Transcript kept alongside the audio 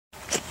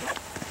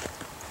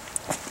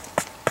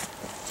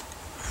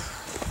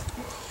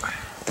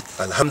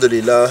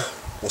Alhamdulillah,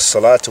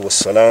 wassalatu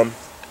wassalam,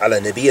 ala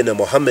nabiyyina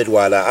Muhammad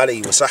wa ala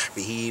alihi wa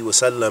sahbihi wa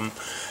sallam,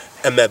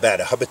 amma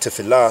ba'da. Habata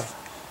fillah,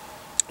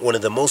 one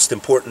of the most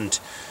important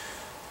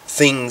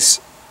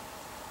things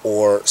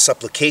or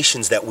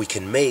supplications that we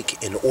can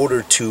make in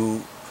order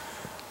to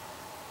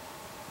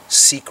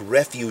seek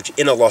refuge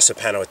in Allah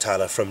subhanahu wa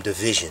ta'ala from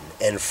division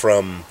and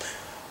from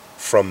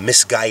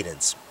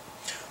misguidance,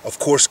 of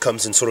course,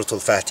 comes in Surah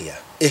Al-Fatiha.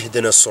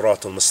 Ihdina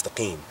as-sirat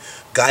al-mustaqim.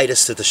 Guide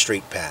us to the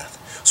straight path.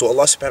 So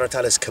Allah subhanahu wa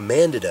ta'ala has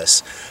commanded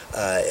us,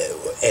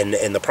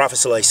 and the Prophet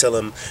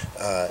ﷺ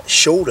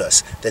showed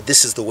us that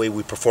this is the way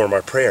we perform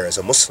our prayer as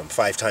a Muslim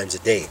 5 times a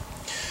day.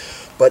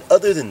 But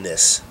other than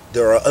this,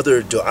 there are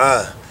other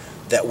dua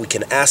that we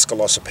can ask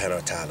Allah subhanahu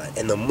wa ta'ala,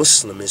 and the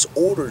Muslim is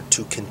ordered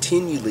to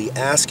continually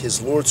ask his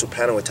Lord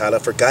subhanahu wa ta'ala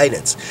for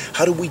guidance.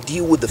 How do we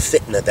deal with the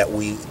fitna that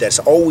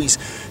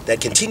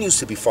continues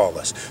to befall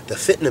us? The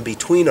fitna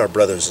between our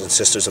brothers and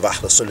sisters of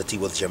Ahl Sunnah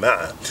wal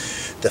Jama'ah,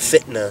 the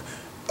fitna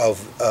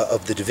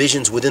of the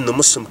divisions within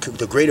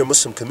the greater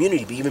Muslim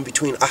community, but even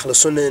between Ahl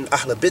Sunnah and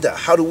Ahl Bid'ah.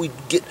 How do we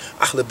get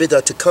Ahl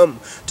Bid'ah to come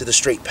to the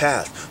straight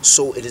path?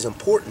 So it is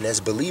important as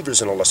believers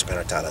in Allah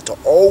subhanahu wa ta'ala to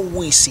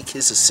always seek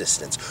His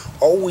assistance,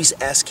 always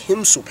ask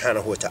Him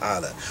subhanahu wa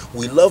ta'ala.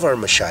 We love our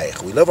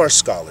mashayikh, we love our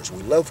scholars,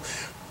 we love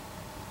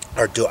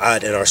our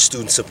du'at and our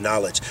students of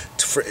knowledge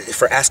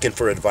for asking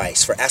for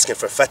advice, for asking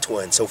for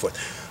fatwa and so forth.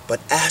 But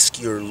ask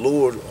your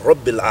Lord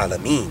Rabbil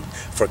Alameen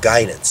for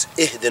guidance.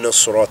 Ihdina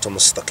as-sirat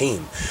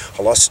al-mustaqim.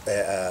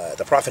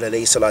 The Prophet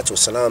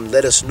ﷺ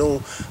let us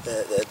know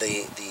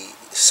the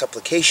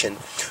supplication,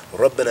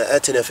 Rabbana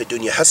atina fi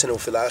dunya hasana wa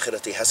fil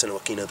akhirati hasana wa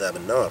qina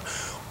adhaban nar.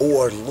 O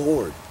our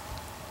Lord,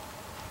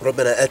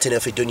 Rabbana atina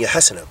fi dunya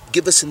hasana,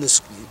 give us in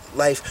this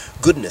life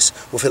goodness,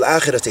 wa fil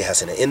akhirati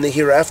hasana, in the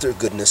hereafter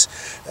goodness,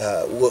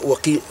 wa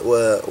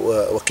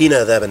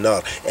qina adhaban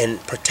nar,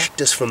 and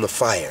protect us from the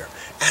fire.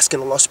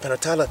 Asking Allah subhanahu wa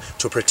ta'ala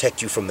to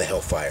protect you from the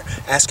hellfire.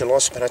 Asking Allah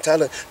subhanahu wa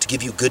ta'ala to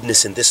give you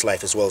goodness in this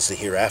life as well as the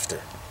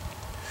hereafter.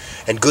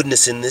 And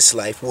goodness in this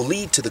life will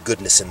lead to the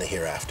goodness in the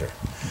hereafter.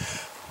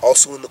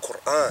 Also in the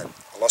Quran,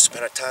 Allah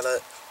subhanahu wa ta'ala,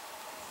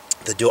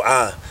 the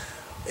dua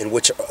in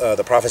which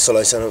the Prophet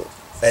sallallahu alaihi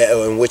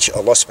wasallam, in which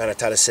Allah subhanahu wa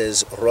ta'ala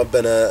says,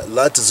 Rabbana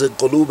la tuzigh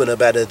qulubana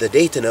ba'da idh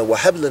hadaytana wa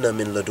hab lana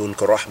min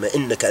ladunka rahma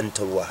innaka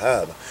antal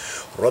wahhab.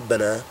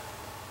 Rabbana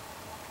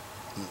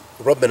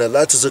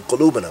la tuzigh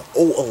qulubana.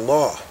 Oh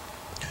Allah,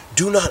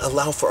 do not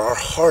allow for our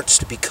hearts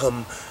to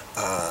become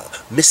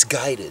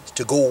misguided,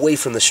 to go away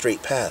from the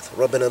straight path.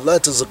 Rabbana la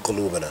tuzigh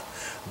qulubana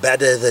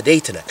ba'da idh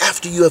hadaytana,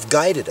 after you have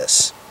guided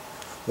us.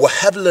 Wa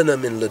hab lana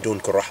min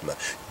ladunka rahma.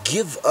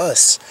 Give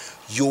us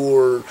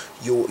your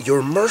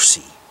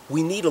mercy.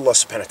 We need Allah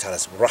subhanahu wa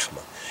ta'ala's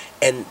rahmah.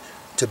 And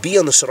to be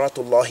on the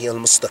siratullahi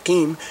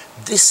al-mustaqim,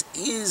 this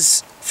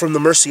is from the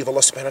mercy of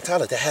Allah subhanahu wa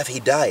ta'ala, to have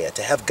hidayah,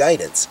 to have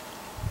guidance.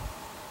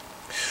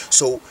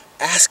 So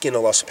asking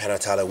Allah subhanahu wa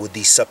ta'ala with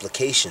these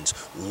supplications,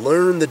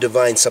 learn the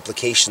divine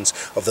supplications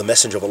of the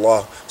Messenger of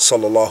Allah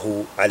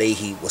sallallahu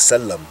alayhi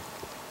wasallam.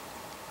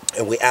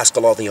 And we ask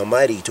Allah the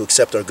Almighty to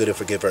accept our good and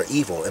forgive our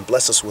evil, and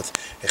bless us with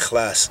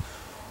ikhlas,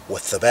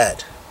 with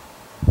thabat.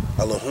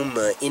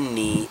 Allahumma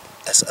inni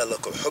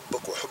as'aluka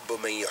hubbak wa hubba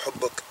man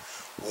yuhibbuk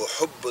wa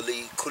hubba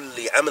li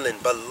kulli amalin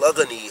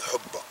ballaghani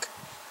hubbak.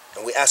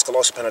 And we ask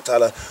Allah subhanahu wa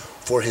ta'ala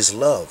for His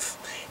love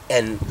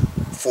and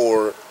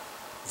for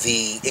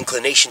the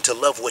inclination to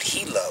love what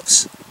He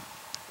loves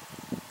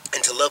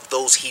and to love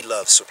those He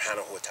loves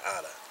subhanahu wa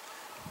ta'ala.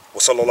 Wa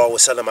sallallahu wa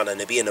sallam ala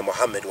nabiyyina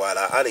Muhammad wa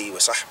ala alihi wa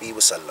sahbihi wa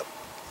sallam.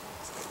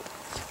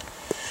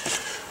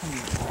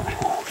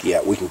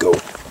 Yeah, we can go.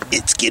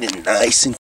 It's getting nice and